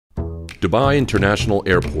Dubai International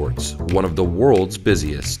Airport's one of the world's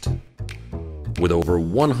busiest. With over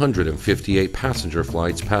 158 passenger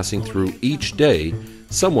flights passing through each day,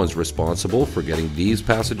 someone's responsible for getting these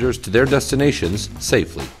passengers to their destinations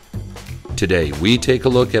safely. Today, we take a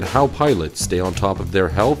look at how pilots stay on top of their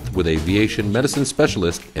health with aviation medicine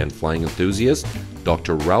specialist and flying enthusiast,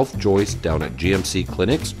 Dr. Ralph Joyce down at GMC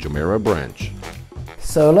Clinic's Jumeirah branch.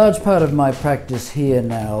 So a large part of my practice here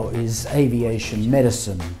now is aviation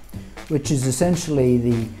medicine, which is essentially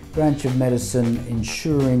the branch of medicine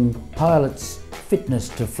ensuring pilots' fitness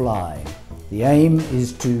to fly. The aim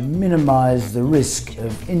is to minimize the risk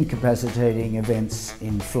of incapacitating events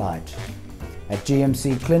in flight. At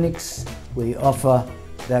GMC Clinics, we offer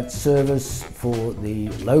that service for the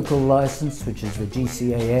local license, which is the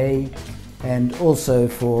GCAA, and also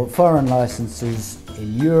for foreign licenses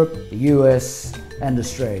in Europe, the US, and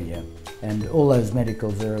Australia. And all those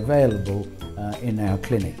medicals are available in our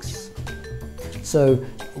clinics. So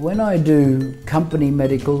when I do company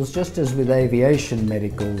medicals, just as with aviation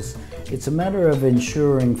medicals, it's a matter of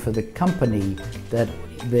ensuring for the company that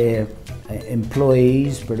their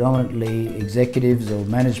employees, predominantly executives or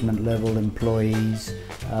management level employees,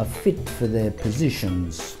 are fit for their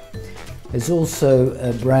positions. There's also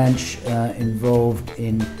a branch involved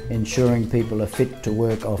in ensuring people are fit to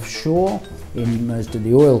work offshore in most of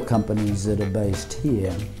the oil companies that are based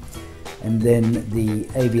here. And then the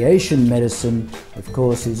aviation medicine, of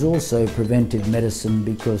course, is also preventive medicine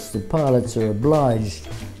because the pilots are obliged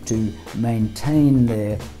to maintain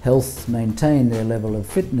their health, maintain their level of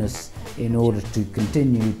fitness in order to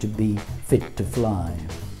continue to be fit to fly.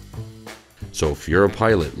 So if you're a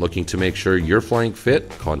pilot looking to make sure you're flying fit,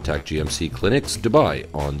 contact GMC Clinics Dubai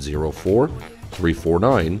on 04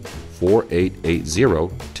 349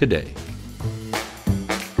 4880 today.